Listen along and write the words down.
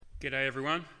G'day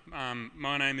everyone,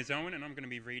 my name is Owen and I'm going to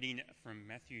be reading from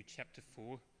Matthew chapter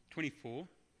 24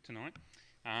 tonight.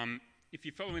 If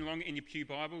you're following along in your Pew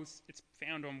Bibles, it's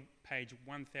found on page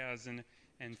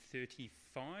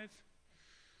 1035,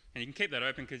 and you can keep that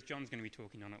open because John's going to be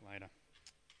talking on it later.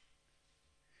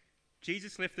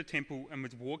 Jesus left the temple and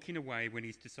was walking away when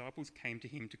his disciples came to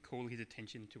him to call his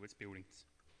attention to its buildings.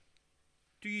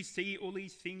 "Do you see all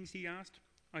these things?" he asked.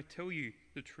 "I tell you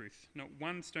the truth, not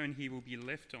one stone here will be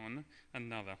left on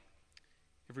another.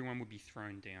 Everyone will be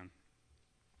thrown down."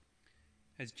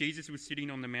 As Jesus was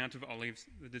sitting on the Mount of Olives,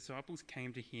 the disciples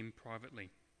came to him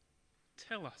privately.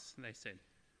 "Tell us," they said,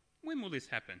 "when will this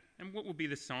happen? And what will be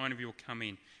the sign of your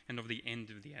coming and of the end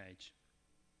of the age?"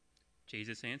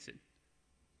 Jesus answered,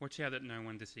 "Watch out that no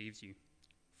one deceives you,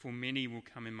 for many will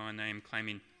come in my name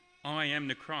claiming, 'I am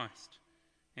the Christ,'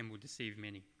 and will deceive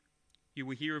many. You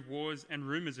will hear of wars and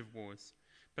rumours of wars,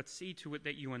 but see to it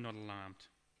that you are not alarmed.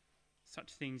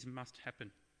 Such things must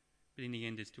happen, but in the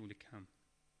end is still to come.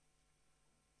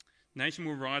 Nation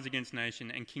will rise against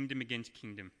nation and kingdom against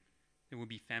kingdom. There will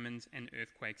be famines and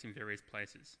earthquakes in various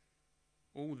places.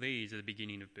 All these are the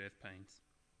beginning of birth pains.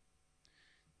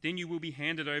 Then you will be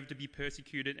handed over to be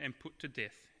persecuted and put to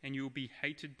death, and you will be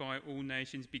hated by all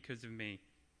nations because of me.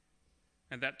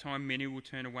 At that time many will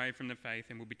turn away from the faith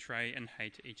and will betray and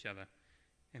hate each other.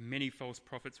 And many false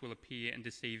prophets will appear and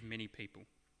deceive many people.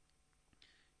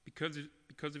 Because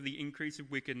of the increase of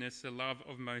wickedness, the love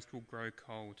of most will grow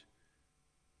cold.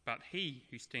 But he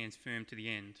who stands firm to the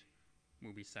end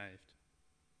will be saved.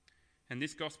 And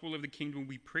this gospel of the kingdom will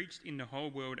be preached in the whole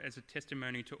world as a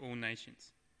testimony to all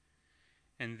nations.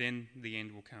 And then the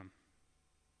end will come.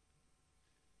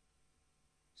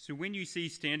 So when you see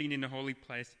standing in the holy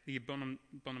place the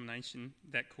abomination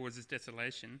that causes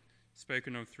desolation,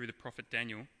 spoken of through the prophet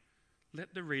Daniel,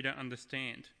 let the reader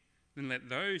understand. Then let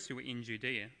those who are in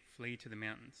Judea flee to the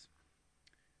mountains.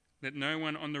 Let no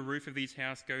one on the roof of his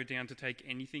house go down to take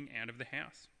anything out of the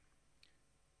house.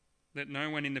 Let no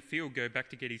one in the field go back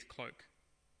to get his cloak.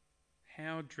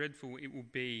 How dreadful it will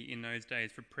be in those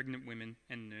days for pregnant women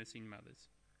and nursing mothers.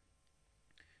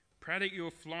 Pray that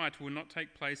your flight will not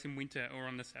take place in winter or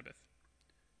on the Sabbath,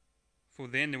 for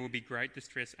then there will be great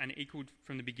distress, unequalled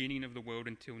from the beginning of the world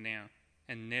until now,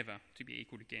 and never to be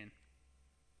equalled again.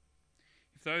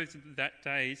 If those that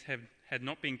days had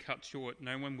not been cut short,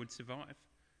 no one would survive,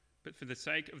 but for the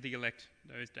sake of the elect,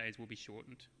 those days will be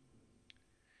shortened.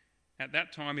 At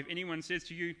that time, if anyone says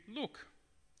to you, 'Look,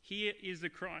 here is the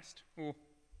Christ,' or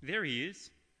 'There he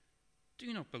is,'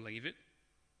 do not believe it,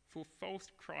 for false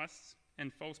Christs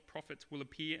and false prophets will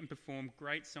appear and perform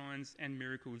great signs and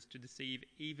miracles to deceive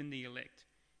even the elect,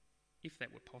 if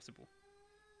that were possible.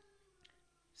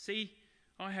 See,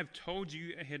 I have told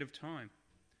you ahead of time.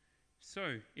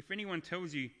 So, if anyone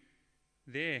tells you,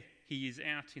 'There he is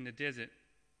out in the desert,'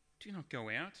 do not go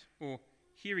out, or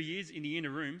 'Here he is in the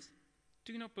inner rooms,'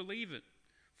 do not believe it.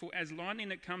 For as lightning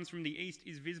that comes from the east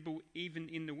is visible even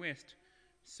in the west,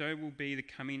 so will be the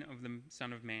coming of the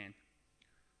Son of Man.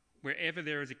 Wherever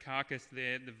there is a carcass,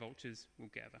 there the vultures will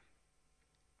gather.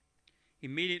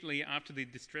 Immediately after the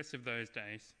distress of those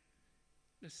days,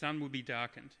 the sun will be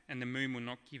darkened, and the moon will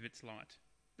not give its light.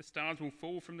 The stars will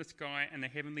fall from the sky, and the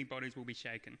heavenly bodies will be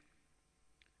shaken.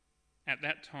 At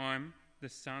that time, the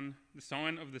sign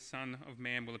of the Son of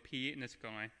Man will appear in the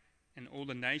sky, and all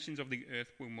the nations of the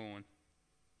earth will mourn.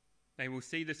 They will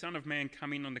see the Son of Man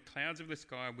coming on the clouds of the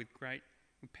sky with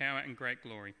power and great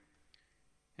glory.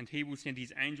 And he will send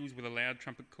his angels with a loud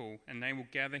trumpet call, and they will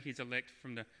gather his elect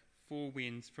from the four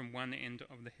winds, from one end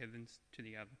of the heavens to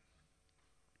the other.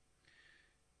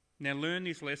 Now learn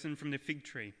this lesson from the fig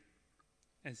tree.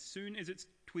 As soon as its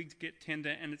twigs get tender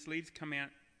and its leaves come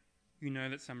out, you know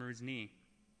that summer is near.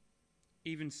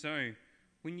 Even so,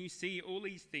 when you see all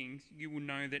these things, you will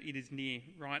know that it is near,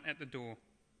 right at the door.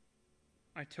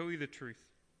 I tell you the truth,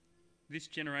 this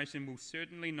generation will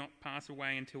certainly not pass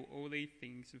away until all these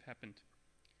things have happened.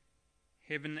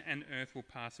 Heaven and earth will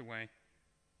pass away,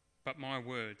 but my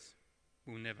words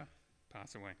will never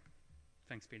pass away.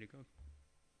 Thanks be to God.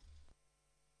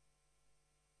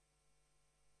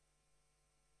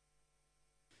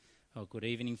 Oh, good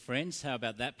evening, friends. How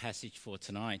about that passage for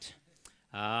tonight?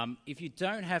 If you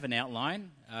don't have an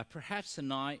outline, perhaps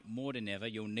tonight more than ever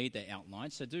you'll need the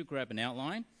outline, so do grab an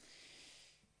outline.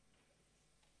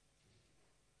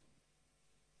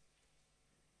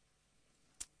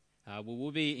 We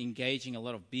will be engaging a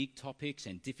lot of big topics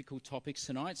and difficult topics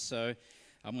tonight, so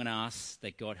I'm going to ask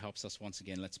that God helps us once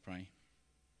again. Let's pray.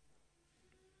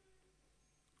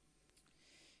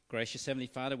 Gracious Heavenly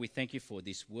Father, we thank you for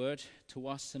this word to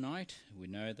us tonight. We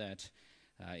know that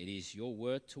It is your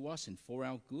word to us and for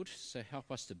our good, so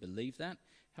help us to believe that.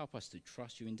 Help us to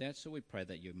trust you in that. So we pray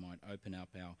that you might open up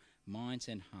our minds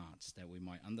and hearts, that we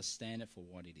might understand it for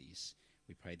what it is.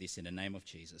 We pray this in the name of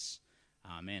Jesus.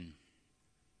 Amen.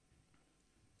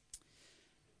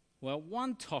 Well,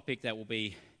 one topic that we'll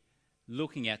be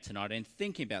looking at tonight and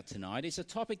thinking about tonight is a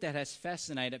topic that has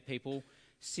fascinated people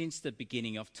since the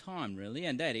beginning of time, really,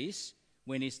 and that is,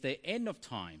 when is the end of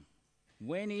time?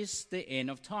 When is the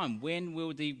end of time? When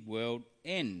will the world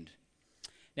end?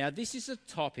 Now, this is a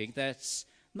topic that's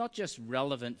not just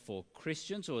relevant for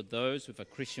Christians or those with a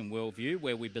Christian worldview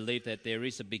where we believe that there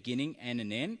is a beginning and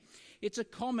an end. It's a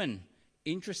common,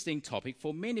 interesting topic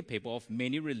for many people of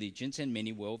many religions and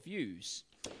many worldviews.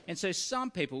 And so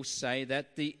some people say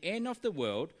that the end of the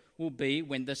world will be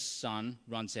when the sun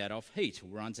runs out of heat,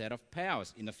 runs out of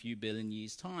powers in a few billion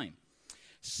years' time.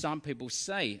 Some people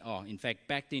say, in fact,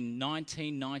 back in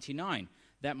 1999,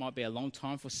 that might be a long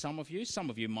time for some of you.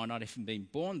 Some of you might not have even been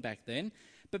born back then.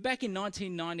 But back in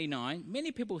 1999,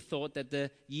 many people thought that the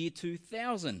year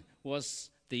 2000 was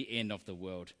the end of the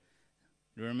world.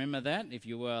 Remember that? If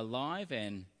you were alive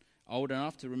and old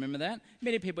enough to remember that.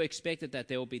 Many people expected that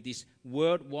there will be this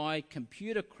worldwide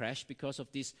computer crash because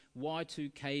of this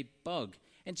Y2K bug.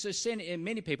 And so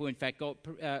many people, in fact, got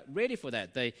ready for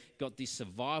that. They got these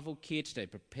survival kits, they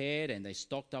prepared, and they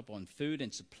stocked up on food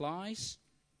and supplies.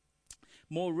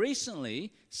 More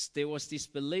recently, there was this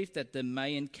belief that the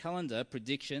Mayan calendar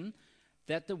prediction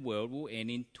that the world will end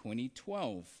in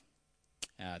 2012.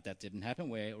 That didn't happen.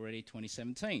 We're already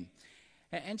 2017.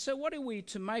 And so what are we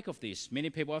to make of this? Many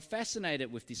people are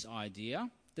fascinated with this idea.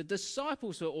 The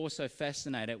disciples were also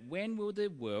fascinated. When will the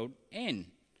world end?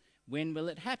 When will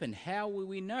it happen? How will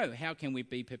we know? How can we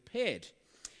be prepared?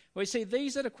 Well, you see,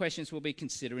 these are the questions we'll be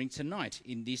considering tonight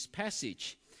in this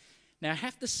passage. Now, I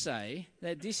have to say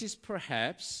that this is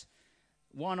perhaps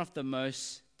one of the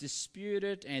most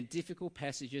disputed and difficult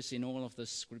passages in all of the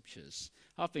scriptures.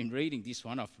 I've been reading this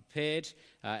one. I've prepared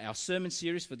our sermon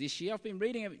series for this year. I've been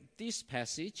reading this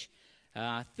passage,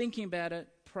 thinking about it,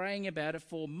 praying about it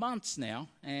for months now,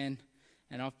 and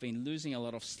I've been losing a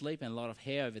lot of sleep and a lot of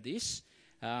hair over this.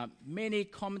 Many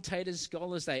commentators,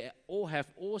 scholars, they all have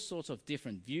all sorts of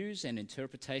different views and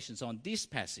interpretations on this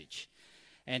passage.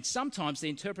 And sometimes the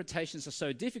interpretations are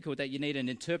so difficult that you need an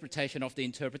interpretation of the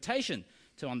interpretation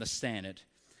to understand it.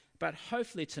 But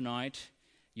hopefully tonight,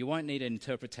 you won't need an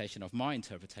interpretation of my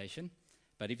interpretation.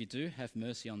 But if you do, have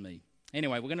mercy on me.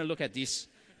 Anyway, we're going to look at this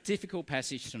difficult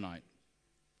passage tonight.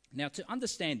 Now, to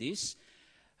understand this,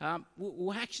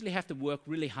 we'll actually have to work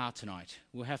really hard tonight.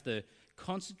 We'll have to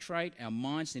concentrate, our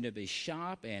minds need to be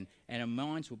sharp, and our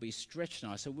minds will be stretched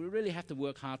tonight. So we really have to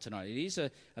work hard tonight. It is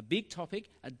a big topic,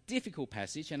 a difficult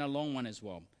passage, and a long one as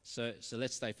well. So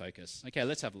let's stay focused. Okay,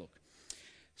 let's have a look.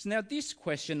 So now this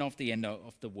question of the end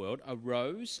of the world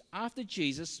arose after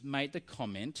Jesus made the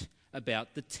comment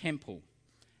about the temple,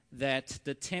 that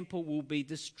the temple will be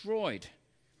destroyed.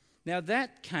 Now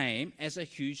that came as a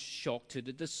huge shock to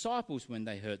the disciples when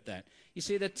they heard that. You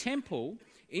see, the temple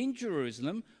in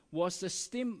Jerusalem was the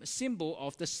symbol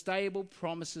of the stable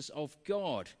promises of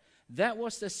God. That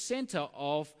was the center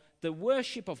of the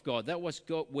worship of God. That was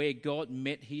where God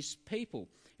met his people.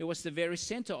 It was the very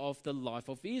center of the life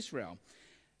of Israel.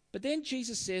 But then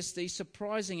Jesus says these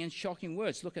surprising and shocking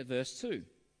words. Look at verse 2.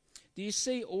 Do you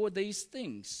see all these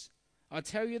things? I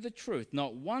tell you the truth,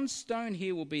 not one stone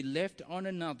here will be left on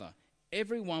another.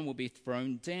 Everyone will be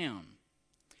thrown down.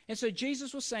 And so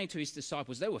Jesus was saying to his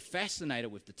disciples, they were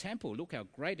fascinated with the temple. Look how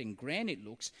great and grand it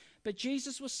looks. But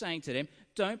Jesus was saying to them,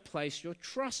 don't place your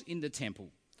trust in the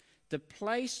temple. The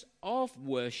place of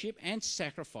worship and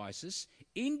sacrifices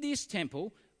in this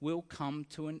temple will come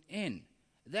to an end.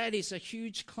 That is a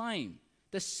huge claim.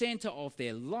 The center of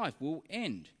their life will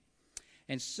end.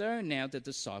 And so now the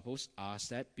disciples ask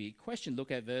that big question.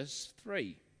 Look at verse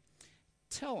 3.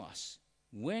 Tell us,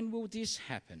 when will this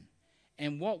happen?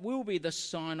 And what will be the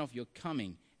sign of your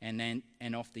coming and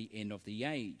of the end of the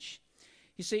age?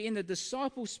 You see, in the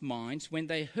disciples' minds, when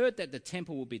they heard that the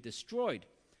temple will be destroyed,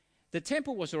 the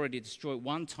temple was already destroyed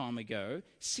one time ago,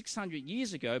 600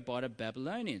 years ago, by the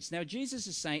Babylonians. Now, Jesus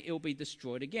is saying it will be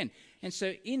destroyed again. And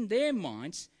so in their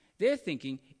minds, they're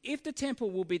thinking, if the temple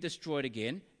will be destroyed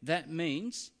again, that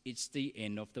means it's the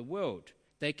end of the world.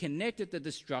 They connected the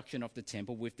destruction of the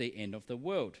temple with the end of the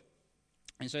world.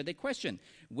 And so they question,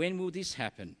 when will this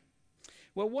happen?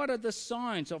 Well, what are the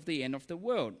signs of the end of the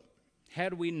world? How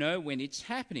do we know when it's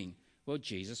happening? Well,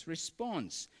 Jesus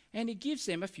responds, and he gives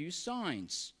them a few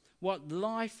signs. What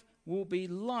life will be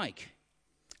like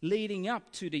leading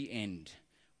up to the end.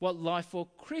 What life for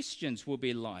Christians will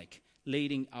be like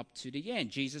leading up to the end.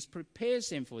 Jesus prepares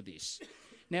them for this.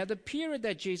 Now, the period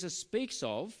that Jesus speaks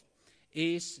of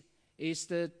is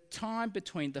the time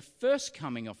between the first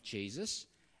coming of Jesus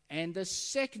and the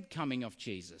second coming of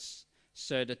Jesus.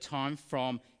 So the time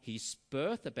from his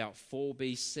birth, about 4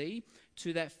 BC,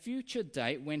 to that future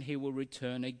date when he will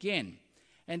return again.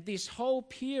 And this whole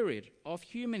period of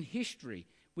human history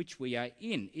which we are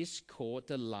in is called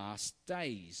the last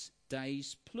days,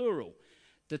 days plural.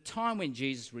 The time when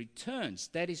Jesus returns,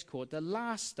 that is called the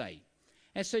last day.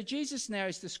 And so Jesus now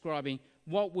is describing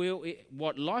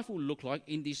what life will look like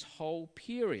in this whole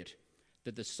period.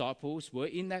 The disciples were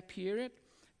in that period.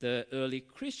 The early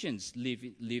Christians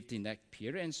lived in that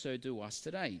period, and so do us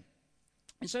today.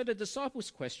 And so the disciples'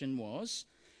 question was,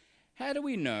 how do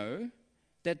we know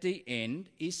that the end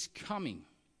is coming?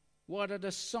 What are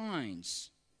the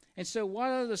signs? And so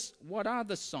what are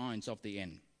the signs of the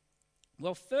end?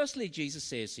 Well, firstly, Jesus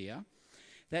says here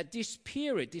that this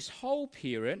period, this whole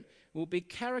period, will be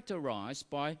characterized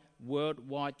by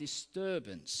worldwide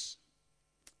disturbance.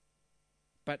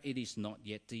 But it is not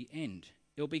yet the end.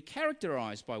 It will be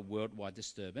characterized by worldwide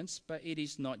disturbance, but it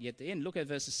is not yet the end. Look at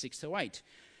verses 6 to 8.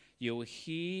 You will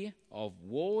hear of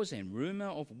wars and rumor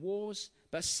of wars,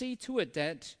 but see to it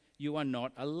that you are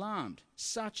not alarmed.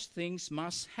 Such things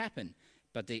must happen,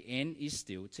 but the end is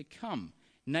still to come.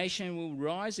 Nation will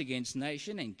rise against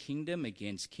nation and kingdom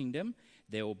against kingdom.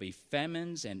 There will be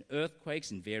famines and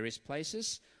earthquakes in various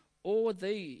places. All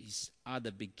these are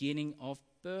the beginning of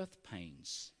birth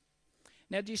pains.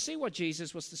 Now, do you see what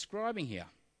Jesus was describing here?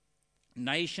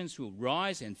 Nations will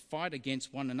rise and fight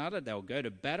against one another. They'll go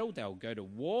to battle. They'll go to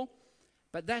war.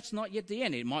 But that's not yet the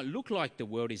end. It might look like the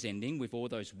world is ending with all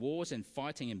those wars and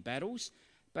fighting and battles,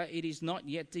 but it is not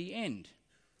yet the end.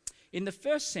 In the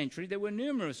first century, there were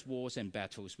numerous wars and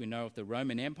battles. We know of the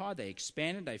Roman Empire. They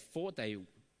expanded, they fought, they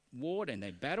warred, and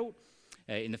they battled.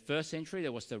 In the first century,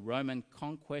 there was the Roman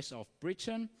conquest of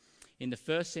Britain. In the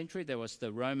first century, there was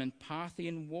the Roman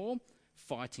Parthian War,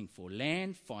 fighting for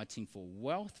land, fighting for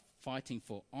wealth, fighting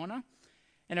for honor.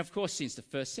 And of course, since the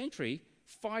first century,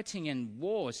 fighting and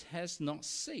wars has not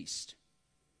ceased.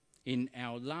 In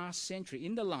the last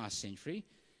century,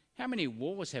 how many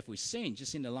wars have we seen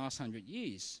just in the last 100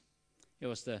 years? It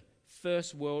was the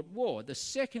First World War, the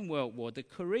Second World War, the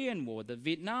Korean War, the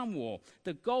Vietnam War,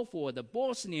 the Gulf War, the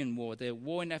Bosnian War, the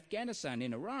war in Afghanistan,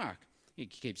 in Iraq.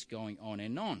 It keeps going on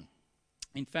and on.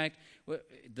 In fact,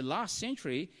 the last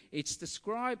century, it's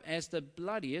described as the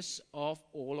bloodiest of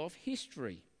all of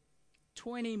history.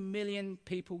 20 million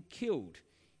people killed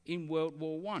in World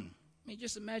War I. I mean,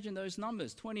 just imagine those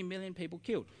numbers, 20 million people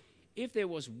killed. If there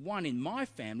was one in my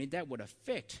family, that would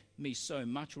affect me so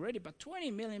much already. But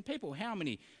 20 million people, how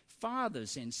many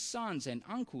fathers and sons and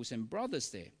uncles and brothers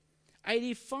there?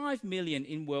 85 million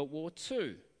in World War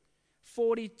II.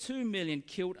 42 million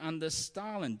killed under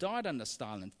Stalin, died under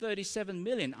Stalin. 37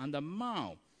 million under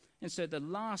Mao. And so the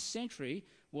last century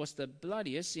was the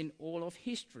bloodiest in all of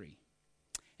history.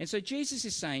 And so Jesus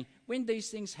is saying, when these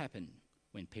things happen,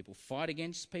 when people fight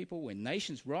against people, when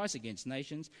nations rise against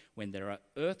nations, when there are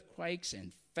earthquakes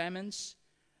and famines,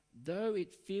 though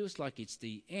it feels like it's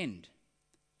the end,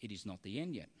 it is not the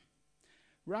end yet.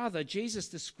 Rather, Jesus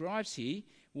describes here,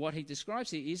 what he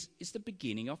describes here is the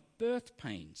beginning of birth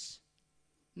pains.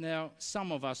 Now,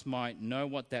 some of us might know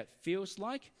what that feels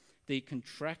like. The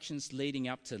contractions leading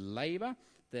up to labor,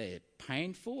 they're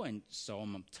painful, and so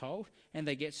I'm told, and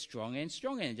they get stronger and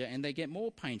stronger, and they get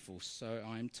more painful, so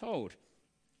I'm told.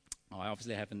 I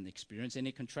obviously haven't experienced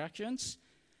any contractions,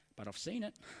 but I've seen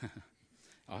it.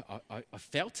 I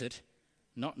felt it,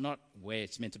 not where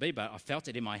it's meant to be, but I felt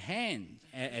it in my hand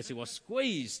as it was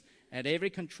squeezed at every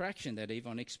contraction that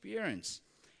Yvonne experienced.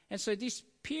 And so this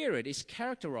period is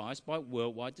characterized by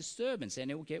worldwide disturbance, and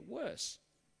it will get worse.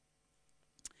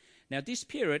 Now, this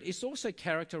period is also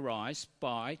characterized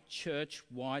by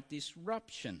church-wide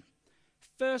disruption.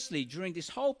 Firstly, during this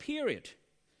whole period,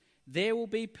 there will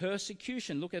be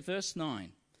persecution. Look at verse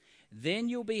 9. Then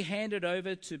you'll be handed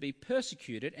over to be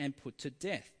persecuted and put to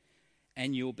death,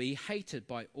 and you'll be hated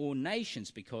by all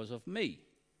nations because of me.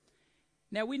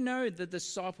 Now, we know the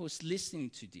disciples listening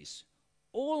to this.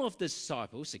 All of the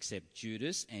disciples, except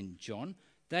Judas and John,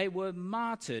 they were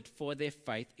martyred for their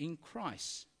faith in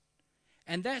Christ.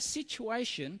 And that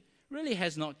situation really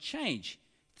has not changed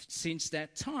since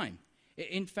that time.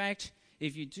 In fact,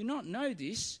 if you do not know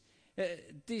this,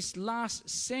 this last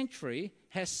century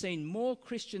has seen more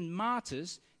Christian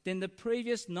martyrs than the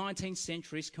previous 19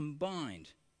 centuries combined.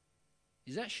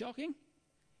 Is that shocking?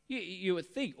 You would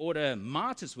think all the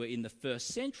martyrs were in the first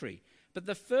century, but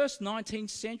the first 19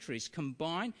 centuries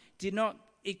combined did not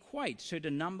equate to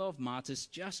the number of martyrs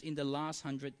just in the last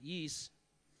 100 years.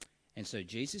 And so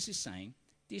Jesus is saying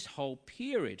this whole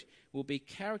period will be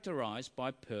characterized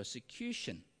by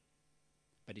persecution,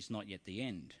 but it's not yet the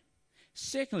end.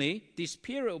 Secondly, this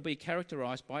period will be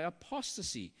characterized by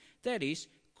apostasy. That is,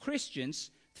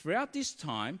 Christians throughout this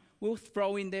time will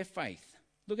throw in their faith.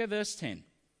 Look at verse 10.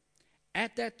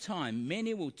 At that time,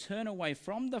 many will turn away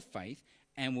from the faith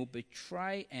and will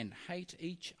betray and hate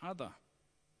each other.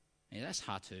 Now, that's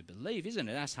hard to believe, isn't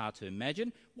it? That's hard to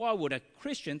imagine. Why would a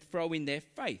Christian throw in their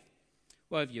faith?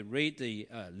 Well, if you read the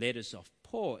letters of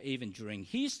Paul, even during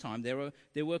his time,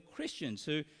 there were Christians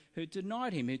who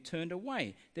denied him, who turned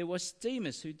away. There was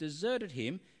Demas who deserted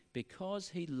him because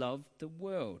he loved the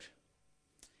world.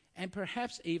 And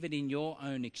perhaps even in your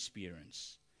own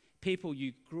experience, people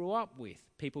you grew up with,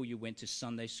 people you went to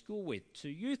Sunday school with, to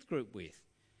youth group with,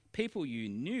 people you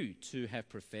knew to have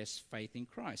professed faith in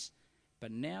Christ,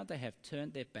 but now they have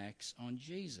turned their backs on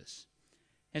Jesus.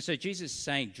 And so Jesus is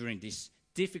saying during this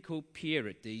difficult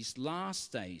period, these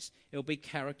last days, it will be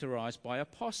characterized by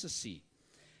apostasy.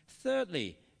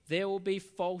 Thirdly, there will be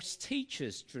false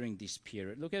teachers during this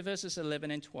period. Look at verses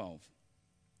 11 and 12.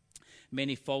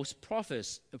 Many false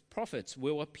prophets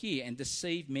will appear and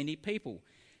deceive many people.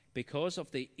 Because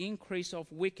of the increase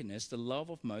of wickedness, the love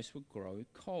of most will grow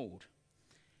cold.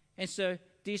 And so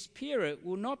this period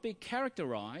will not be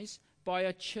characterized by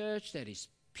a church that is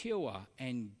pure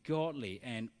and godly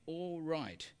and all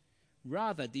right.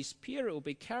 Rather, this period will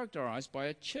be characterized by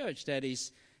a church that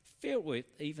is filled with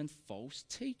even false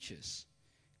teachers.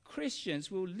 Christians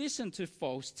will listen to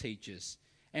false teachers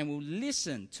and will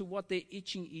listen to what their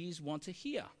itching ears want to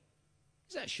hear.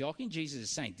 Is that shocking? Jesus is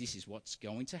saying this is what's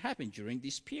going to happen during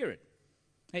this period.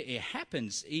 It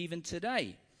happens even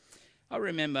today. I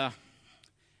remember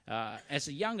as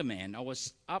a younger man, I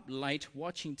was up late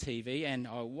watching TV, and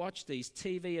I watched these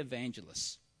TV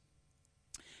evangelists.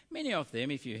 Many of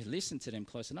them, if you listen to them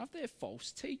close enough, they're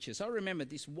false teachers. I remember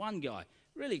this one guy,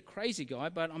 really crazy guy,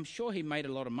 but I'm sure he made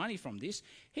a lot of money from this.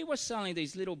 He was selling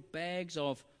these little bags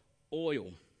of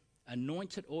oil,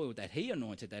 anointed oil that he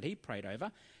anointed, that he prayed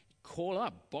over. Call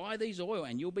up, buy these oil,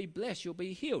 and you'll be blessed, you'll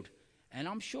be healed. And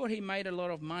I'm sure he made a lot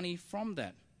of money from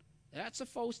that. That's a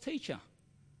false teacher,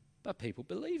 but people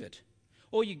believe it.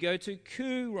 Or you go to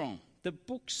Koorong, the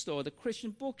bookstore, the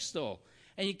Christian bookstore,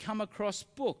 and you come across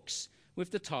books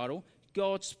with the title,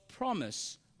 God's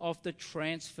Promise of the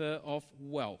Transfer of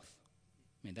Wealth.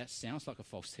 I mean, that sounds like a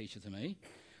false teacher to me.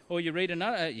 Or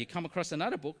you come across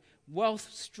another book, Wealth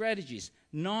Strategies,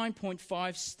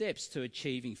 9.5 Steps to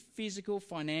Achieving Physical,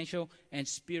 Financial, and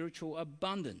Spiritual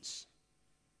Abundance.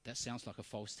 That sounds like a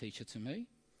false teacher to me.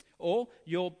 Or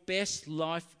Your Best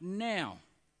Life Now.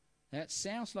 That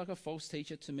sounds like a false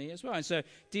teacher to me as well. And so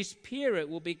this period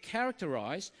will be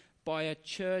characterized by a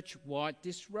church-wide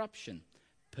disruption,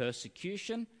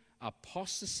 persecution,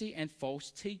 apostasy, and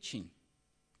false teaching.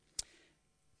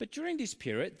 But during this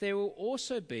period, there will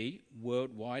also be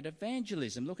worldwide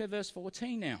evangelism. Look at verse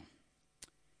 14 now.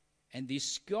 And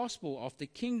this gospel of the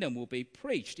kingdom will be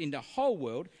preached in the whole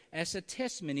world as a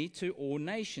testimony to all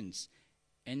nations,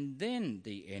 and then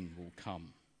the end will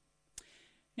come.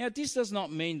 Now, this does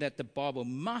not mean that the Bible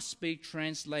must be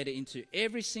translated into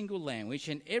every single language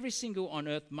and every single on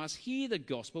earth must hear the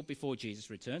gospel before Jesus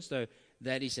returns, though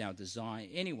that is our desire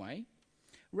anyway.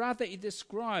 Rather, it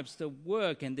describes the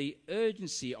work and the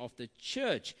urgency of the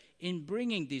church in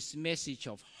bringing this message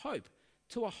of hope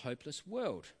to a hopeless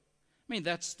world. I mean,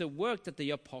 that's the work that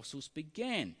the apostles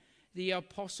began. The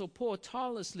apostle Paul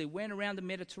tirelessly went around the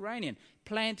Mediterranean,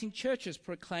 planting churches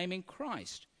proclaiming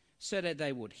Christ, so that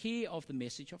they would hear of the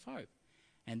message of hope.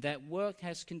 And that work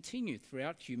has continued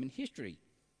throughout human history.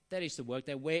 That is the work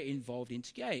that we're involved in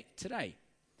today.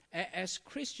 As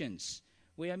Christians,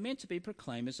 we are meant to be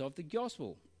proclaimers of the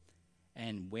gospel.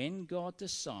 And when God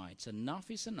decides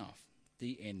enough is enough,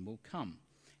 the end will come.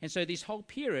 And so this whole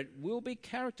period will be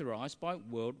characterized by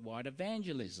worldwide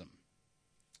evangelism.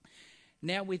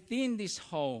 Now, within this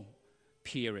whole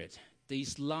period,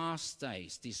 these last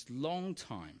days, this long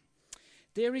time,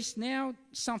 there is now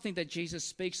something that Jesus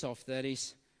speaks of that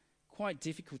is quite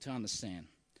difficult to understand.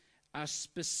 A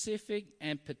specific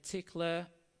and particular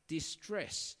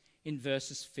distress in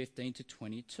verses 15 to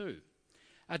 22.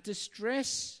 A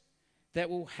distress that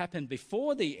will happen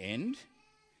before the end,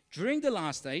 during the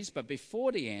last days, but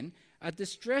before the end, a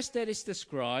distress that is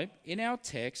described in our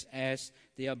text as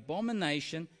the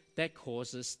abomination that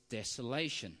causes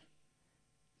desolation.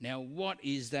 Now, what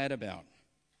is that about?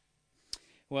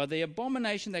 Well, the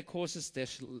abomination that causes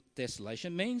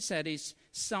desolation means that it's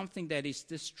something that is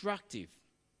destructive,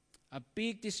 a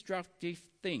big destructive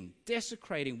thing,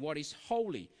 desecrating what is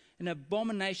holy, an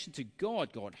abomination to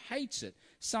God. God hates it,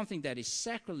 something that is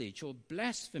sacrilege or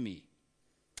blasphemy.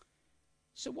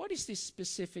 So what is this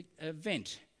specific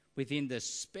event within the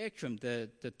spectrum,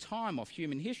 the time of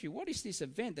human history? What is this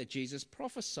event that Jesus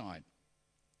prophesied?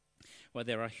 Well,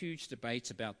 there are huge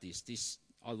debates about this.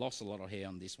 I lost a lot of hair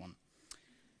on this one.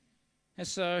 And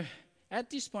so at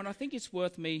this point, I think it's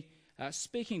worth me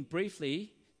speaking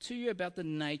briefly to you about the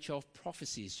nature of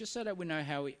prophecies, just so that we know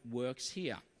how it works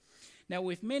here. Now,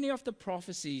 with many of the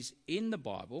prophecies in the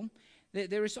Bible,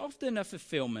 there is often a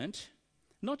fulfillment,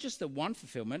 not just the one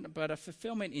fulfillment, but a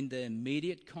fulfillment in the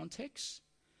immediate context,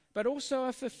 but also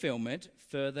a fulfillment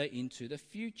further into the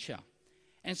future.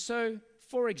 And so,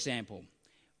 for example,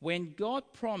 when God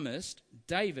promised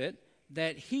David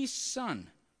that his son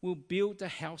will build the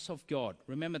house of God,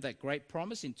 remember that great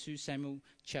promise in 2 Samuel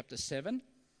chapter 7?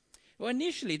 Well,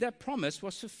 initially that promise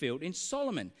was fulfilled in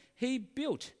Solomon. He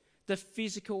built the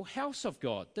physical house of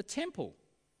God, the temple.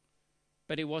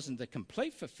 But it wasn't the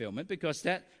complete fulfillment, because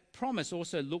that promise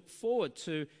also looked forward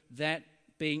to that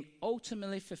being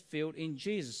ultimately fulfilled in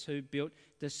Jesus, who built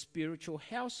the spiritual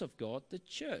house of God, the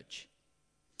church.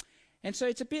 And so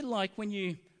it's a bit like when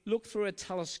you look through a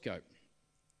telescope.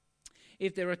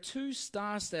 If there are two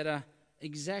stars that are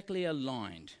exactly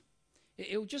aligned,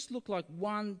 it will just look like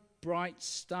one bright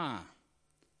star.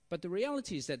 But the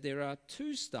reality is that there are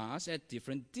two stars at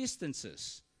different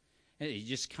distances. And you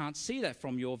just can't see that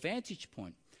from your vantage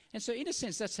point. And so in a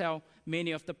sense, that's how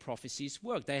many of the prophecies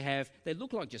work. They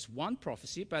look like just one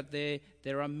prophecy, but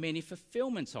there are many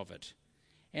fulfillments of it.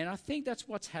 And I think that's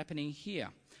what's happening here.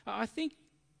 I think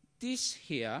this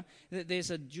here, that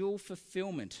there's a dual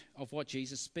fulfillment of what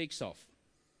Jesus speaks of.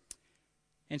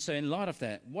 And so in light of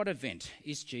that, what event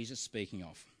is Jesus speaking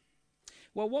of?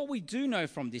 Well, what we do know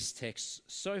from this text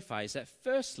so far is that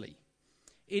firstly,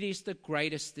 it is the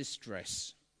greatest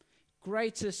distress,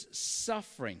 greatest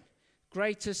suffering,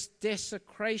 greatest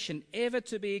desecration ever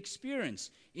to be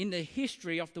experienced in the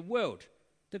history of the world.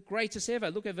 The greatest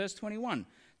ever. Look at verse 21.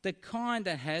 The kind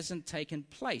that hasn't taken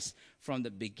place from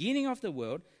the beginning of the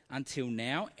world until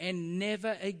now, and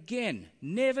never again,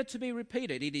 never to be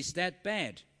repeated. It is that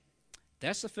bad.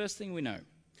 That's the first thing we know.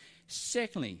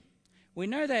 Secondly, we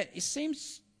know that it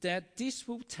seems that this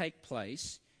will take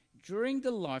place during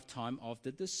the lifetime of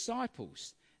the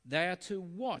disciples. They are to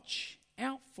watch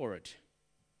out for it.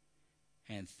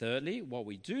 And thirdly, what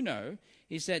we do know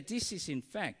is that this is in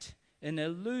fact an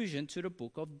allusion to the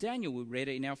book of Daniel. We read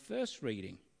it in our first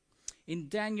reading. In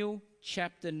Daniel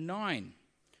chapter 9,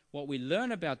 what we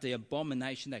learn about the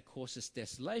abomination that causes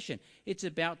desolation, it's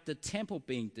about the temple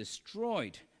being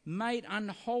destroyed, made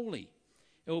unholy.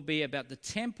 It will be about the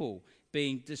temple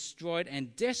being destroyed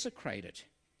and desecrated.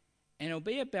 And it will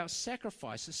be about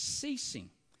sacrifices ceasing.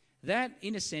 That,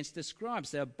 in a sense,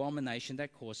 describes the abomination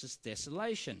that causes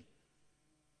desolation.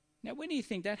 Now, when do you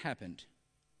think that happened?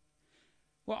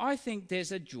 Well, I think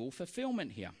there's a dual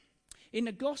fulfillment here. In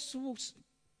the Gospel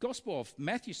of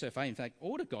Matthew so far, in fact,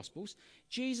 all the Gospels,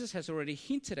 Jesus has already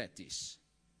hinted at this.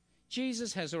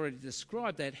 Jesus has already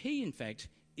described that he, in fact,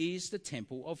 is the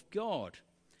temple of God.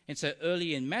 And so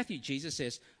early in Matthew, Jesus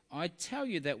says, I tell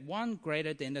you that one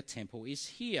greater than the temple is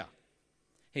here.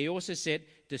 He also said,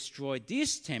 destroy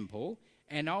this temple,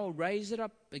 and I'll raise it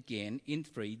up again in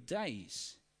 3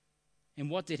 days. And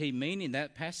what did he mean in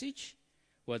that passage?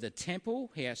 Well, the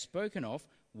temple he has spoken of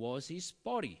was his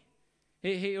body.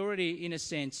 He already, in a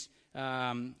sense,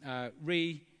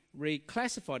 reclassified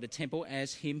the temple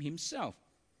as him himself.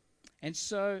 And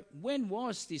so, when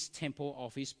was this temple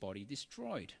of his body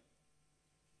destroyed?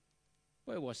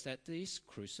 Well, it was at his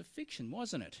crucifixion,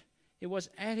 wasn't it? It was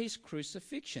at his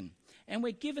crucifixion. And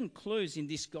we're given clues in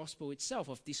this gospel itself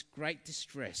of this great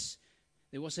distress.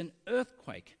 There was an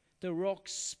earthquake, the rock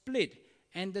split,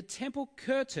 and the temple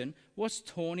curtain was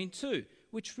torn in two,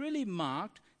 which really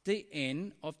marked the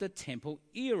end of the temple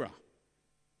era.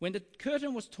 When the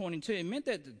curtain was torn in two, it meant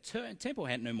that the temple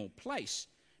had no more place,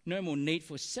 no more need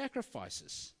for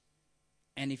sacrifices.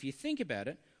 And if you think about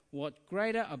it, what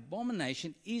greater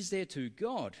abomination is there to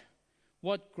God?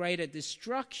 What greater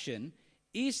destruction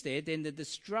is there than the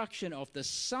destruction of the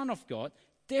Son of God,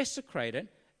 desecrated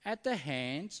at the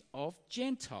hands of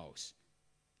Gentiles?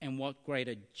 And what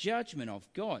greater judgment of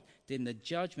God than the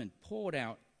judgment poured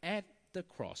out at the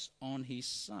cross on his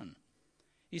Son?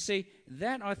 You see,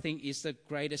 that I think is the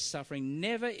greatest suffering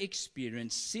never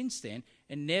experienced since then,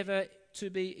 and never to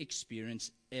be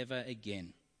experienced ever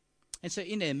again. And so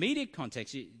in the immediate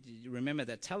context, you remember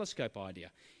that telescope idea.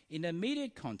 In the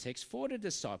immediate context for the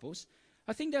disciples,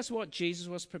 I think that's what Jesus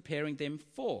was preparing them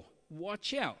for.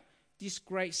 Watch out. this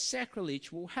great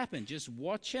sacrilege will happen. Just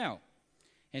watch out.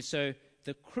 And so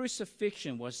the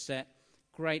crucifixion was that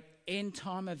great end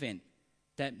time event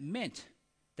that meant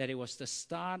that it was the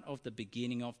start of the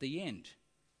beginning of the end.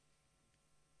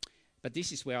 But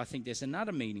this is where I think there's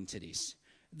another meaning to this.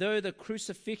 Though the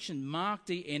crucifixion marked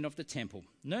the end of the temple,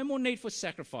 no more need for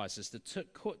sacrifices, the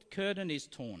curtain is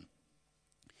torn.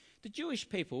 The Jewish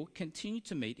people continued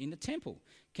to meet in the temple,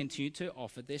 continued to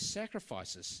offer their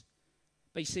sacrifices.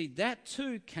 But you see, that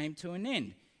too came to an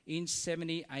end in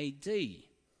 70 AD.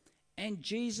 And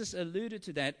Jesus alluded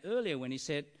to that earlier when he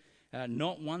said,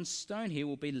 not one stone here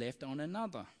will be left on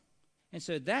another. And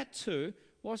so that too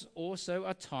was also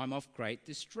a time of great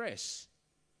distress.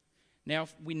 Now,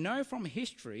 we know from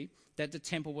history that the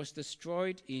temple was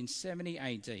destroyed in 70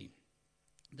 AD.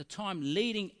 The time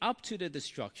leading up to the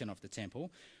destruction of the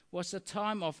temple was a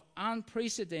time of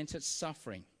unprecedented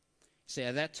suffering. So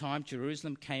at that time,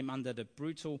 Jerusalem came under the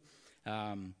brutal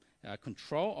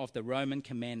control of the Roman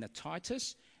commander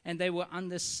Titus, and they were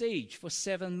under siege for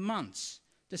 7 months.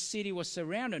 The city was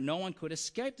surrounded. No one could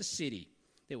escape the city.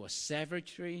 There was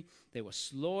savagery, there was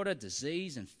slaughter,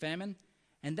 disease, and famine.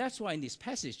 And that's why in this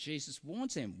passage, Jesus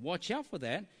warns them, watch out for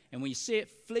that. And when you see it,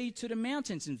 flee to the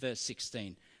mountains in verse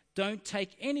 16. Don't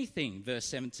take anything, verse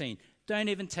 17. Don't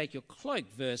even take your cloak,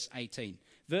 verse 18.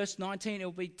 Verse 19, it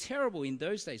will be terrible in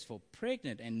those days for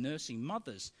pregnant and nursing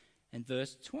mothers. And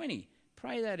verse 20,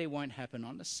 pray that it won't happen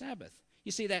on the Sabbath.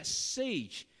 You see, that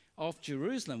siege of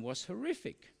Jerusalem was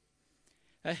horrific.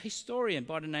 A historian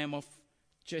by the name of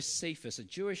Josephus, a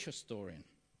Jewish historian,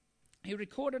 he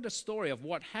recorded a story of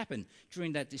what happened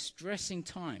during that distressing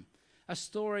time, a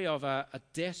story of a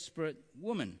desperate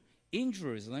woman in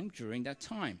Jerusalem during that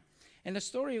time. And the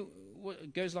story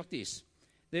goes like this.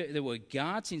 There were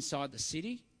guards inside the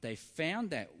city. They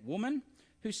found that woman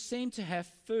who seemed to have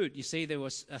food. You see, there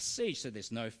was a siege, so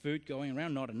there's no food going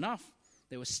around, not enough.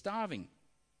 They were starving.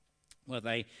 Well,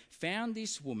 they found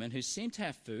this woman who seemed to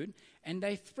have food, and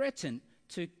they threatened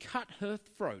to cut her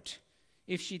throat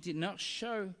if she did not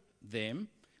show them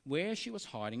where she was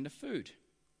hiding the food.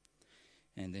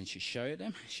 And then she showed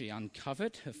them. She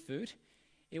uncovered her food.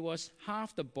 It was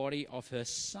half the body of her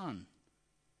son.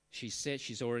 She said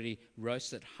she's already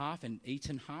roasted half and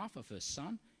eaten half of her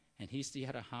son, and here's the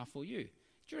other half for you.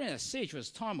 During that siege, it was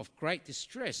a time of great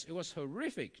distress. It was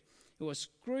horrific. It was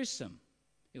gruesome.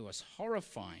 It was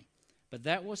horrifying. But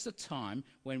that was the time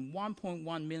when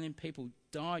 1.1 million people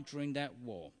died during that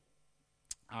war.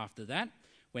 After that,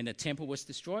 when the temple was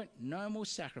destroyed, no more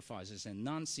sacrifices and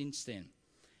none since then.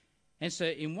 And so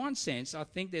in one sense, I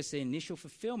think there's the initial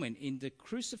fulfillment in the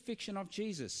crucifixion of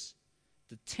Jesus,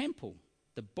 the temple,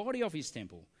 the body of his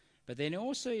temple. But then it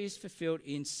also is fulfilled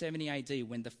in 70 AD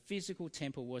when the physical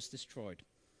temple was destroyed.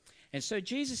 And so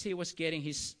Jesus here was getting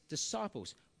his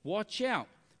disciples, watch out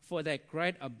for that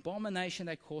great abomination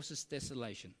that causes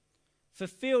desolation.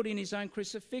 Fulfilled in his own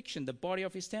crucifixion, the body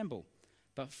of his temple,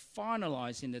 but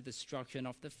finalized in the destruction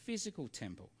of the physical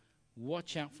temple.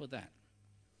 Watch out for that.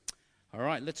 All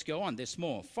right, let's go on. There's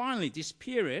more. Finally, this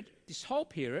whole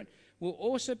period, will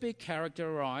also be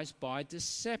characterized by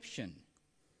deception,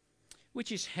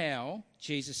 which is how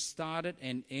Jesus started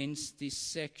and ends this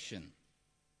section.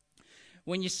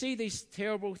 When you see these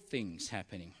terrible things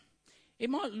happening, it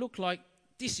might look like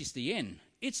this is the end.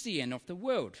 It's the end of the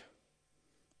world.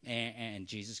 And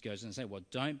Jesus goes and says, well,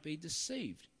 don't be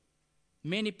deceived.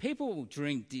 Many people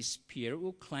during this period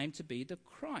will claim to be the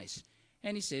Christ.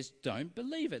 And he says, don't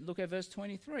believe it. Look at verse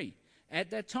 23.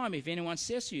 At that time, if anyone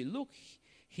says to you, look,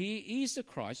 he is the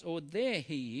Christ, or there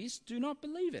he is, do not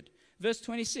believe it. Verse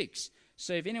 26.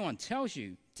 So if anyone tells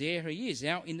you, there he is,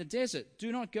 out in the desert,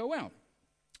 do not go out.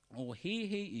 Or here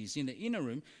he is in the inner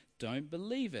room, don't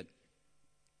believe it.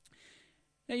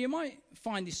 Now you might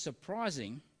find this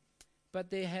surprising, but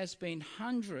there has been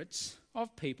hundreds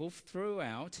of people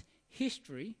throughout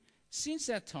history since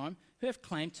that time who have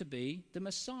claimed to be the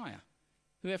Messiah,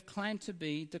 who have claimed to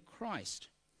be the Christ.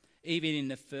 Even in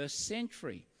the first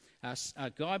century, a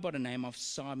guy by the name of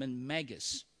Simon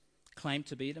Magus claimed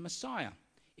to be the Messiah.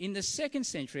 In the second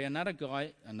century,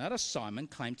 another Simon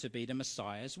claimed to be the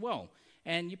Messiah as well.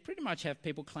 And you pretty much have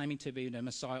people claiming to be the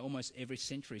Messiah almost every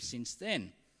century since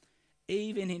then.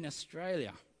 Even in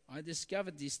Australia, I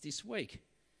discovered this week.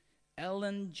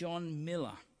 Alan John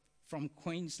Miller from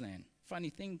Queensland. Funny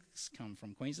things come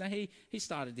from Queensland. He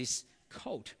started this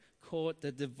cult called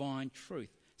the Divine Truth.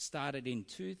 Started in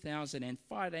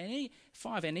 2005,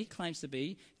 and he claims to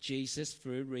be Jesus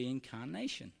through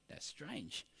reincarnation. That's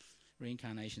strange.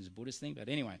 Reincarnation is a Buddhist thing, but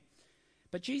anyway.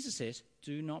 But Jesus says,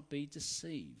 do not be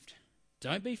deceived.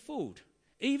 Don't be fooled.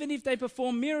 Even if they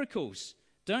perform miracles,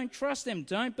 Don't trust them.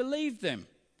 Don't believe them.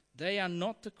 They are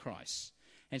not the Christ.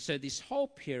 And so this whole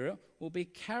period will be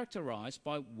characterized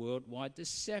by worldwide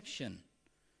deception.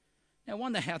 Now, I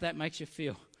wonder how that makes you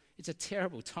feel. It's a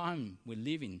terrible time we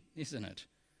live in, isn't it?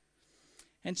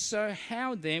 And so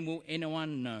how then will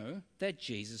anyone know that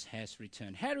Jesus has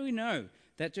returned? How do we know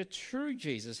that the true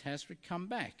Jesus has come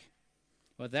back?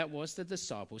 Well, that was the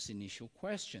disciples' initial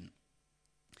question.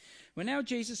 Well, now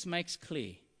Jesus makes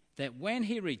clear that when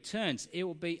he returns, it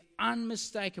will be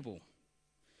unmistakable.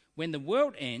 When the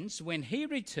world ends, when he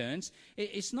returns,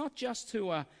 it's not just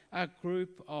to a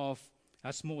group of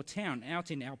a small town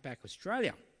out in outback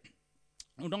Australia,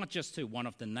 or not just to one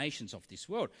of the nations of this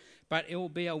world, but it will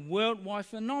be a worldwide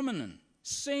phenomenon,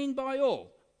 seen by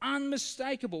all,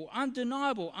 unmistakable,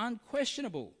 undeniable,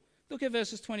 unquestionable. Look at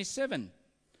verses 27.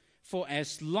 For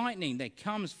as lightning that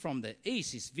comes from the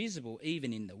east is visible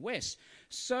even in the west,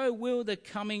 so will the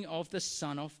coming of the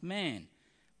Son of Man.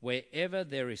 Wherever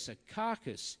there is a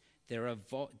carcass, there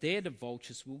the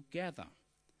vultures will gather.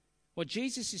 What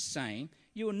Jesus is saying,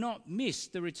 you will not miss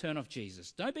the return of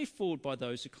Jesus. Don't be fooled by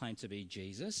those who claim to be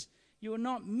Jesus. You will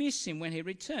not miss him when he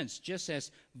returns, just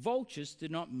as vultures do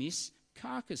not miss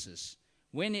carcasses.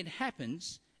 When it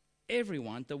happens,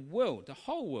 everyone, the world, the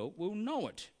whole world will know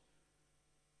it.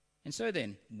 And so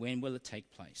then, when will it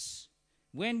take place?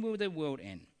 When will the world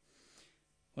end?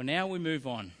 Well, now we move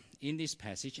on in this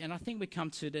passage, and I think we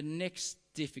come to the next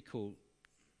difficult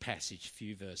passage,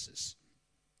 few verses.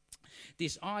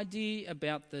 This idea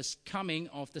about this coming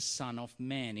of the Son of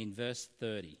Man in verse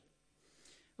 30.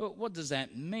 Well, what does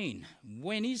that mean?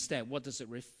 When is that? What does it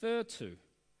refer to?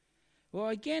 Well,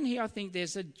 again, here I think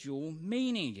there's a dual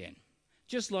meaning again.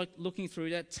 Just like looking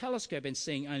through that telescope and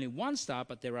seeing only one star,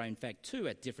 but there are in fact two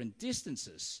at different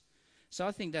distances. So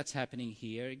I think that's happening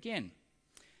here again.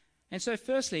 And so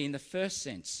firstly, in the first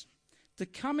sense, the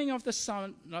coming of the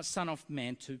Son of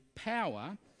Man to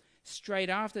power straight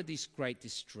after this great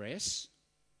distress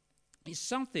is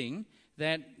something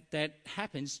that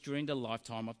happens during the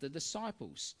lifetime of the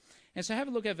disciples. And so have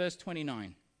a look at verse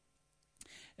 29.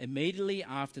 Immediately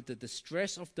after the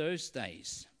distress of those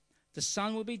days, the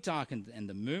sun will be darkened and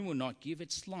the moon will not give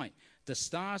its light. The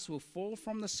stars will fall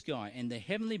from the sky and the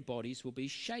heavenly bodies will be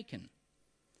shaken.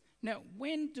 Now,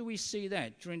 when do we see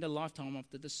that? During the lifetime of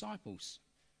the disciples.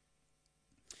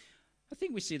 I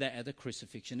think we see that at the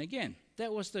crucifixion again.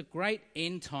 That was the great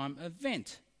end time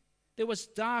event. There was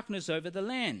darkness over the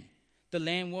land. The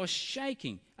land was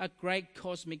shaking, a great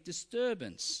cosmic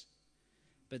disturbance.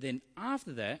 But then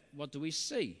after that, what do we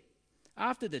see?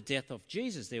 After the death of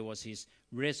Jesus, there was his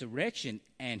resurrection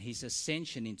and his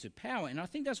ascension into power. And I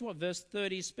think that's what verse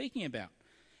 30 is speaking about.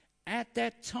 At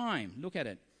that time, look at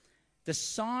it, the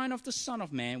sign of the Son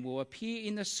of Man will appear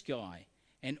in the sky,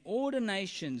 and all the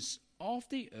nations of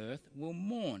the earth will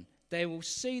mourn. They will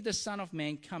see the Son of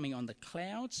Man coming on the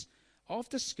clouds of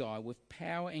the sky with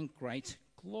power and great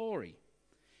glory.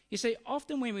 You see,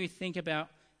 often when we think about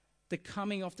the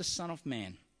coming of the Son of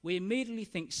Man, we immediately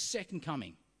think second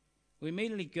coming. We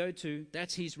immediately go to,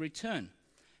 that's his return.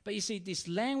 But you see, this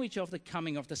language of the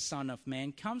coming of the Son of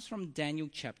Man comes from Daniel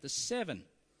chapter 7.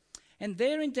 And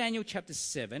there in Daniel chapter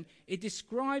 7, it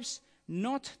describes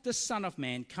not the Son of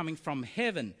Man coming from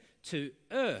heaven to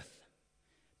earth,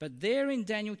 but there in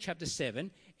Daniel chapter 7,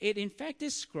 it in fact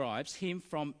describes him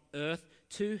from earth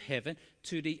to heaven,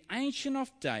 to the Ancient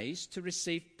of Days, to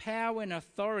receive power and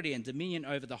authority and dominion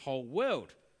over the whole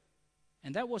world.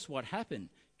 And that was what happened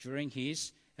during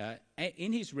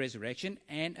in his resurrection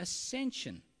and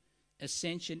ascension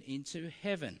into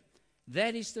heaven.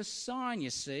 That is the sign,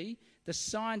 you see, the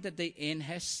sign that the end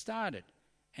has started.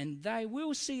 And they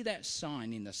will see that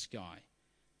sign in the sky.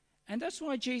 And that's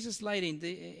why Jesus later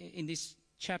in this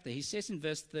chapter, he says in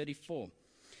verse 34,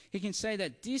 he can say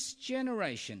that this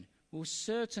generation will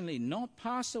certainly not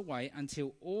pass away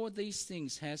until all these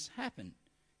things has happened.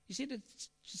 You see, the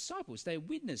disciples, they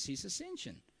witnessed his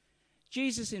ascension.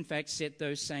 Jesus, in fact, said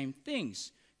those same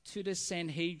things to the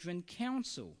Sanhedrin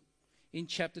Council in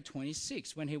chapter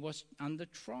 26 when he was under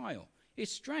trial.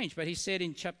 It's strange, but he said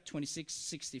in chapter 26,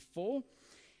 64,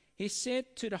 he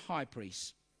said to the high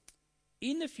priest,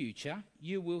 in the future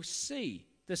you will see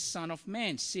the Son of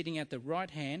Man sitting at the right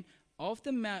hand of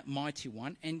the Mighty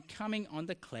One and coming on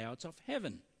the clouds of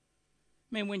heaven.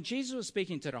 I mean, when Jesus was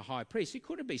speaking to the high priest, he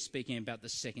couldn't be speaking about the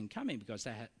second coming because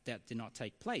that did not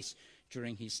take place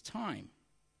during his time.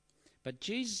 But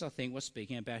Jesus, I think, was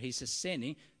speaking about his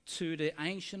ascending to the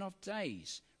Ancient of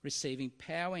Days, receiving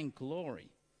power and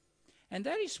glory. And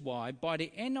that is why by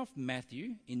the end of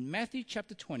Matthew, in Matthew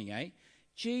chapter 28,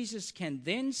 Jesus can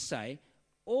then say,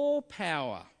 all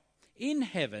power in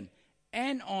heaven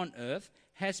and on earth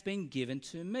has been given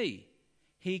to me.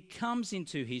 He comes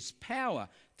into his power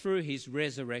through his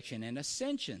resurrection and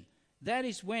ascension. That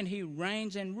is when he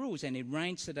reigns and rules, and he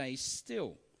reigns today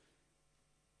still.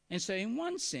 And so in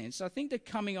one sense, I think the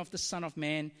coming of the Son of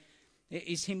Man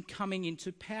is him coming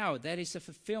into power. That is the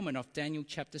fulfillment of Daniel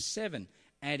chapter 7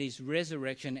 at his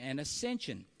resurrection and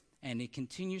ascension. And he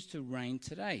continues to reign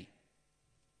today.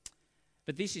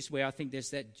 But this is where I think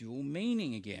there's that dual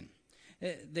meaning again.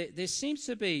 There seems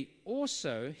to be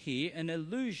also here an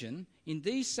allusion in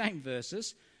these same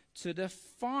verses to the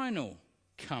final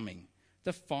coming,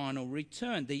 the final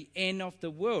return, the end of the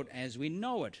world as we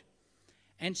know it.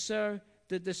 And so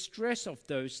the distress of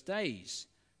those days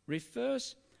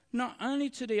refers not only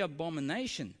to the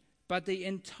abomination, but the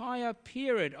entire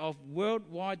period of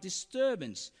worldwide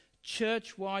disturbance,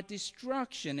 church-wide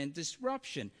destruction and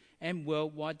disruption, and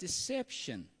worldwide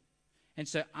deception. And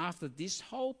so after this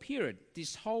whole period,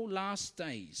 this whole last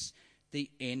days, the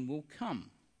end will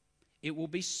come. It will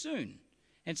be soon.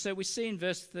 And so we see in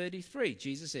verse 33,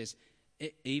 Jesus says,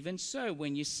 even so,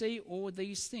 when you see all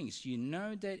these things, you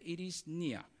know that it is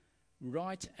near,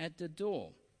 right at the door.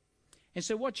 And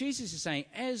so what Jesus is saying,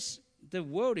 as the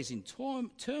world is in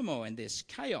turmoil and there's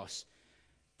chaos,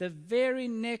 the very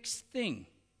next thing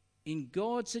in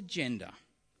God's agenda,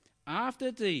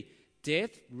 after the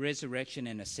death, resurrection,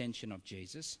 and ascension of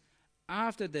Jesus,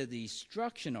 after the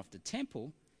destruction of the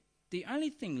temple, the only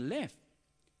thing left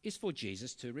is for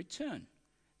Jesus to return.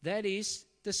 That is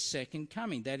the second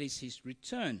coming. That is his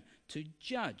return to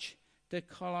judge, the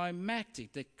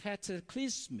climactic, the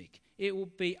cataclysmic. It will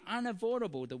be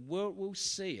unavoidable. The world will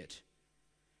see it.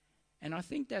 And I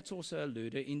think that's also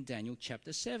alluded in Daniel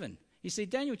chapter 7. You see,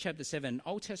 Daniel chapter 7, an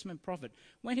Old Testament prophet,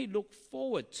 when he looked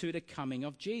forward to the coming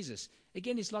of Jesus,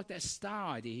 again, it's like that star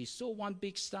idea. He saw one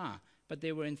big star, but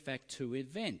there were in fact two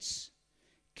events.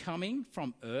 Coming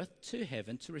from earth to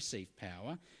heaven to receive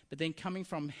power, but then coming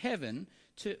from heaven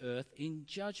to earth in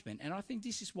judgment. And I think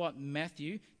this is what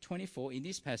Matthew 24 in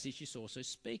this passage is also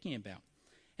speaking about.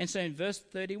 And so in verse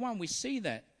 31, we see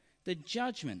that the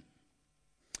judgment.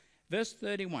 Verse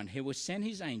 31, he will send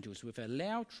his angels with a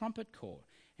loud trumpet call,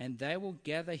 and they will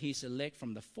gather his elect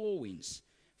from the four winds,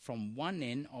 from one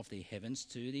end of the heavens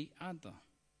to the other.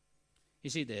 You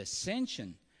see, the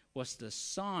ascension was the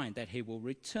sign that he will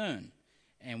return.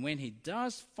 And when he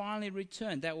does finally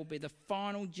return, that will be the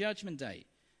final judgment day.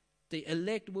 The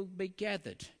elect will be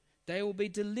gathered. They will be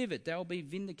delivered. They will be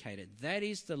vindicated. That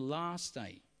is the last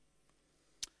day.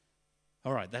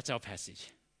 All right, that's our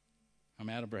passage. I'm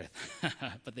out of breath,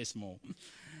 but there's more.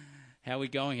 How are we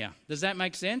going here? Does that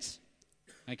make sense?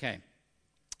 Okay.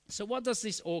 So what does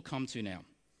this all come to now?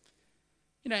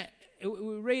 You know,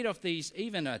 we read of these,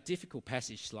 even a difficult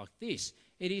passage like this.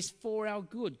 It is for our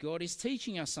good. God is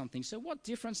teaching us something. So what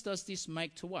difference does this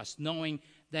make to us, knowing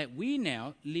that we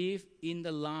now live in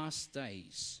the last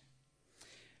days?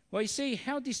 Well, you see,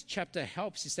 how this chapter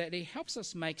helps is that it helps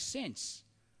us make sense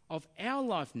of our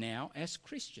life now as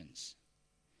Christians.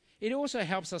 It also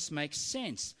helps us make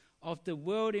sense of the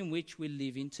world in which we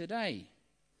live in today.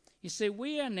 You see,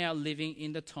 we are now living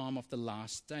in the time of the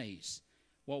last days.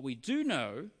 What we do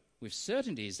know with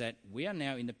certainty is that we are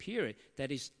now in the period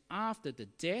that is after the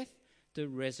death, the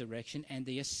resurrection, and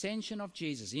the ascension of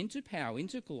Jesus into power,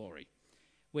 into glory.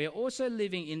 We are also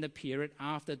living in the period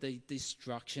after the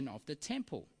destruction of the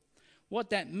temple.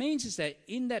 What that means is that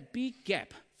in that big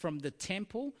gap from the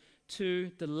temple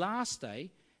to the last day,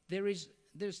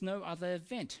 there's no other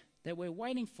event that we're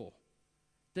waiting for.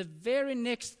 The very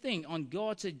next thing on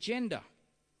God's agenda,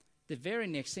 the very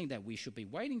next thing that we should be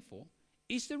waiting for,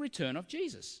 is the return of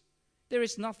Jesus. There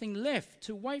is nothing left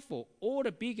to wait for. All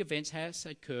the big events has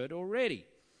occurred already.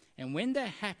 And when that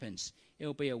happens, it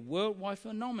will be a worldwide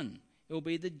phenomenon. It will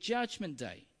be the judgment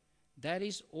day. That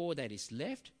is all that is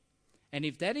left. And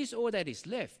if that is all that is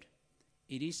left,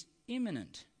 it is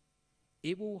imminent.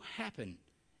 It will happen,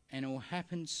 and it will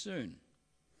happen soon.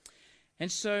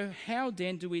 And so how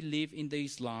then do we live in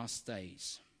these last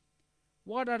days?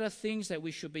 What are the things that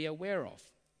we should be aware of?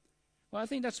 Well, I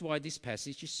think that's why this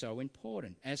passage is so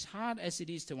important. As hard as it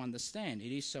is to understand,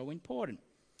 it is so important.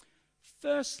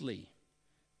 Firstly,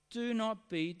 do not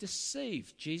be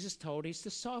deceived. Jesus told his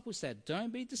disciples that.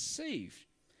 Don't be deceived.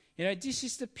 You know, this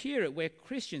is the period where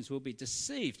Christians will be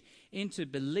deceived into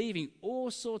believing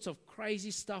all sorts of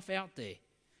crazy stuff out there,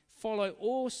 follow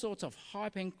all sorts of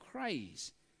hype and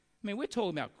craze. I mean, we're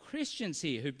talking about Christians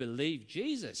here who believe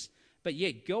Jesus, but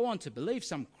yet go on to believe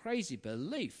some crazy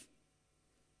belief.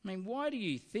 I mean, why do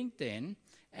you think then,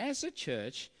 as a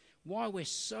church, why we're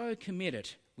so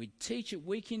committed, we teach it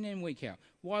week in and week out,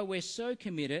 why we're so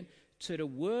committed to the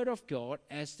Word of God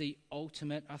as the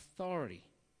ultimate authority?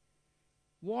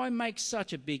 Why make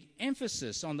such a big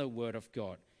emphasis on the Word of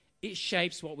God? It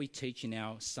shapes what we teach in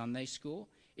our Sunday school.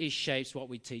 It shapes what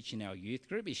we teach in our youth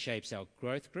group. It shapes our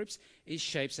growth groups. It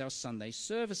shapes our Sunday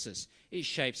services. It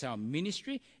shapes our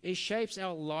ministry. It shapes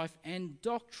our life and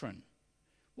doctrine.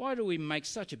 Why do we make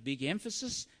such a big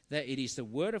emphasis that it is the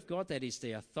Word of God that is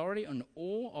the authority on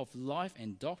all of life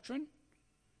and doctrine?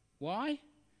 Why?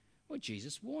 Well,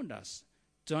 Jesus warned us.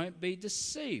 Don't be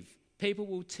deceived. People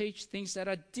will teach things that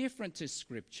are different to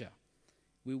Scripture.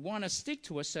 We want to stick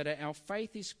to it so that our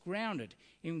faith is grounded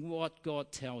in what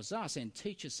God tells us and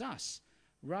teaches us,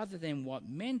 rather than what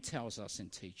men tells us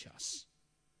and teach us.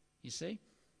 You see?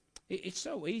 It's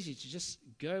so easy to just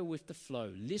go with the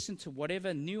flow, listen to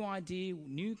whatever new idea,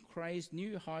 new craze,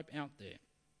 new hype out there.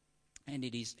 And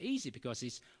it is easy because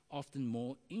it's often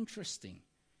more interesting.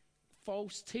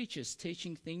 False teachers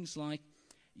teaching things like,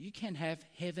 you can have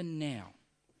heaven now.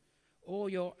 All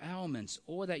your ailments,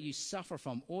 all that you suffer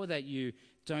from, all that you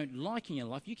don't like in your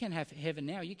life, you can have heaven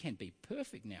now. You can be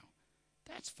perfect now.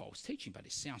 That's false teaching, but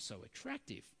it sounds so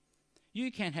attractive.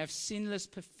 You can have sinless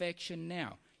perfection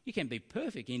now. You can be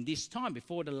perfect in this time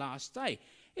before the last day.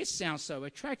 It sounds so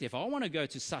attractive. I want to go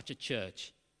to such a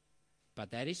church.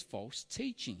 But that is false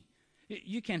teaching.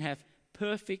 You can have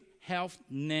perfect health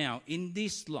now in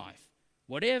this life.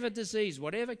 Whatever disease,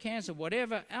 whatever cancer,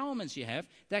 whatever ailments you have,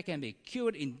 that can be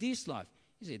cured in this life.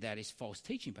 You see, that is false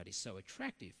teaching, but it's so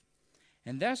attractive.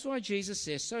 And that's why Jesus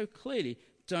says so clearly,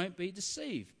 don't be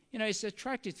deceived. You know, it's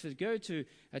attractive to go to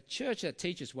a church that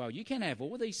teaches, well, you can have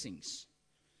all these things.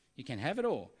 You can have it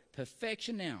all.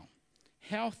 Perfection now,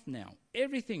 health now,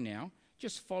 everything now.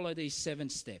 Just follow these 7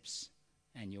 steps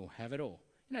and you'll have it all.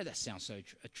 You know, that sounds so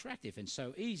attractive and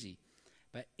so easy.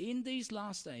 But in these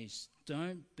last days,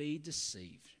 don't be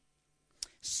deceived.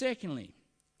 Secondly,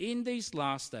 in these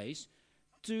last days,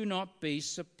 do not be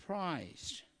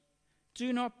surprised.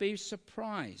 Do not be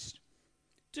surprised.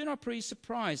 Do not be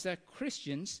surprised that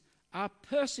Christians are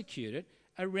persecuted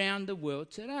around the world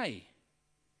today.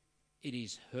 It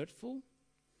is hurtful.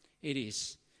 It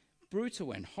is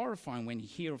brutal and horrifying when you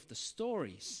hear of the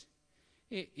stories.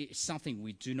 It's something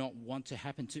we do not want to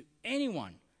happen to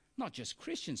anyone, not just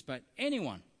Christians, but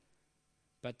anyone.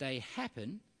 But they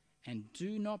happen, and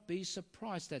do not be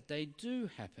surprised that they do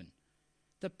happen.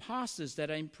 The pastors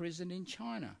that are imprisoned in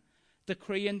China, the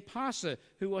Korean pastor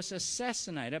who was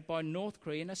assassinated by North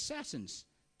Korean assassins,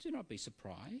 do not be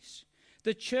surprised.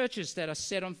 The churches that are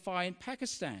set on fire in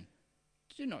Pakistan,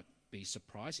 do not be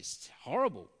surprised. It's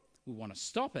horrible. We want to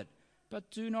stop it, but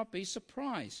do not be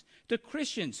surprised. The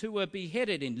Christians who were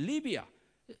beheaded in Libya,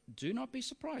 do not be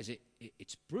surprised.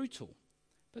 It's brutal,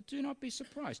 but do not be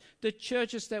surprised. The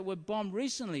churches that were bombed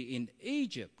recently in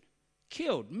Egypt,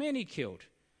 many killed,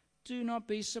 do not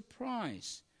be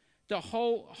surprised. The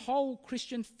whole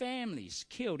Christian families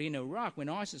killed in Iraq when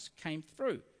ISIS came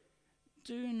through,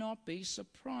 do not be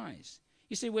surprised.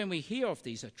 You see, when we hear of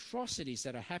these atrocities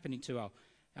that are happening to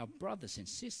our brothers and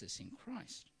sisters in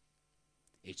Christ,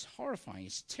 it's horrifying,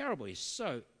 it's terrible, it's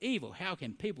so evil. How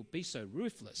can people be so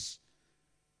ruthless?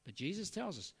 But Jesus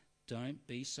tells us, don't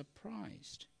be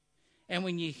surprised. And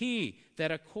when you hear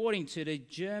that according to the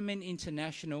German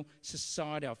International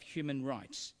Society of Human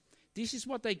Rights, this is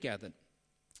what they gathered.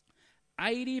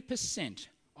 80%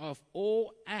 of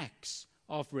all acts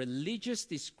of religious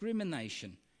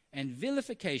discrimination and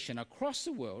vilification across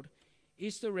the world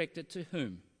is directed to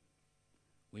whom?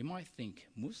 We might think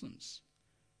Muslims.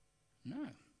 No,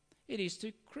 it is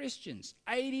to Christians.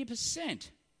 80%.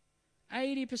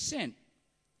 80%.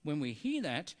 When we hear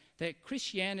that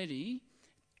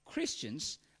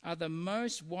Christians are the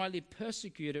most widely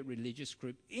persecuted religious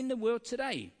group in the world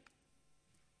today,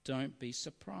 don't be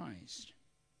surprised.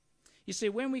 You see,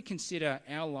 when we consider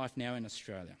our life now in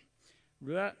Australia,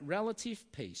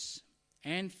 relative peace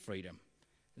and freedom,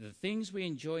 the things we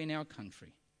enjoy in our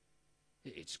country,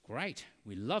 it's great,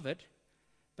 we love it,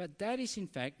 but that is in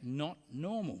fact not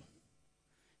normal.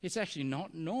 It's actually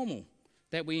not normal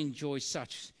that we enjoy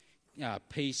such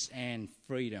peace and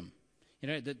freedom. You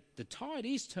know, the tide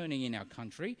is turning in our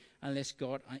country unless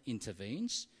God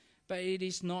intervenes, but it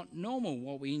is not normal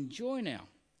what we enjoy now.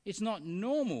 It's not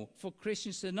normal for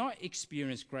Christians to not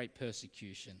experience great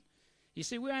persecution. You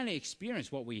see, we only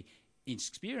experience what we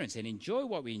experience and enjoy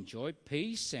what we enjoy,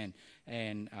 peace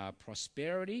and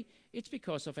prosperity. It's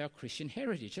because of our Christian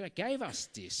heritage that gave us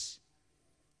this.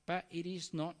 But it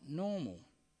is not normal.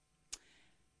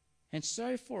 And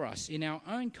so for us, in our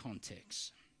own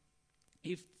context,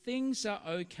 if things are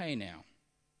okay now,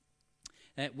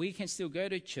 that we can still go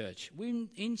to church, we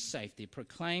in safety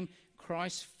proclaim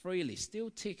Christ freely, still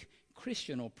tick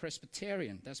Christian or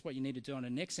Presbyterian. That's what you need to do on the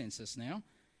next census now.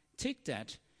 tick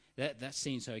that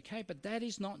seems okay, but that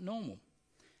is not normal.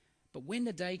 But when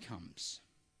the day comes,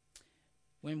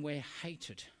 when we're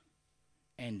hated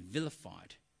and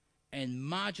vilified and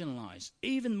marginalised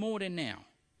even more than now,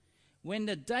 when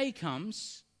the day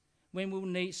comes when we'll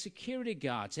need security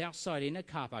guards outside in a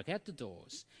car park at the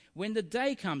doors, when the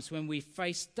day comes when we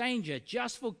face danger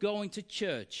just for going to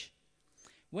church,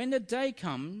 when the day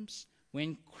comes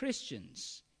when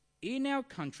Christians in our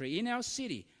country, in our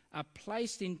city, are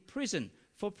placed in prison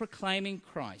for proclaiming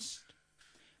Christ,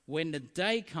 when the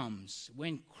day comes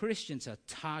when Christians are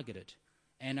targeted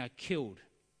and are killed,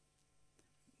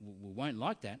 we won't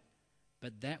like that,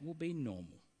 but that will be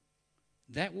normal.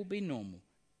 That will be normal.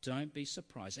 Don't be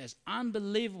surprised. As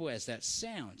unbelievable as that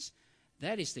sounds,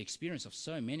 that is the experience of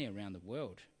so many around the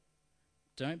world.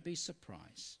 Don't be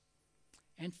surprised.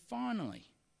 And finally,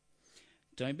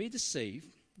 don't be deceived,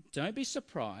 don't be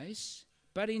surprised,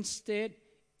 but instead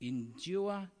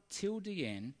endure till the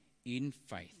end in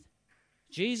faith.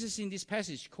 Jesus in this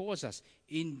passage calls us,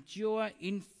 endure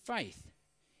in faith.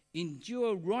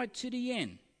 Endure right to the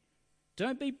end.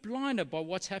 Don't be blinded by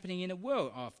what's happening in the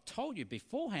world. I've told you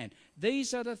beforehand,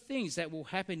 these are the things that will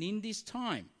happen in this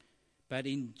time. But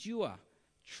endure,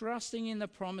 trusting in the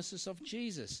promises of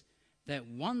Jesus, that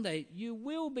one day you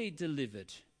will be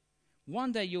delivered.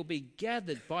 One day you'll be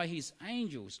gathered by his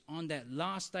angels on that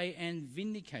last day and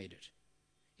vindicated.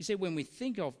 You see, when we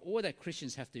think of all that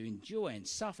Christians have to endure and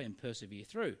suffer and persevere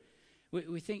through,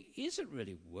 we think, is it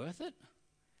really worth it?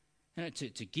 You know,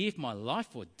 to give my life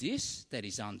for this that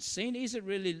is unseen, is it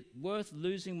really worth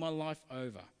losing my life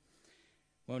over?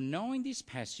 Well, knowing this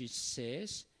passage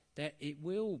says that it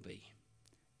will be,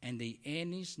 and the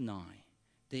end is nigh.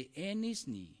 The end is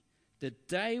near. The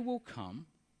day will come,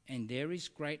 and there is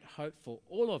great hope for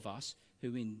all of us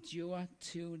who endure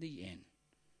till the end.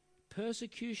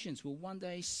 Persecutions will one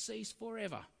day cease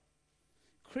forever.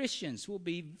 Christians will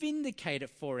be vindicated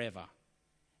forever,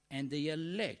 and the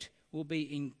elect will be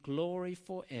in glory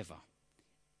forever.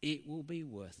 It will be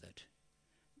worth it.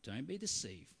 Don't be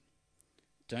deceived.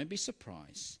 Don't be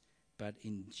surprised, but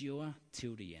endure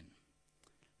till the end.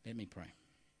 Let me pray.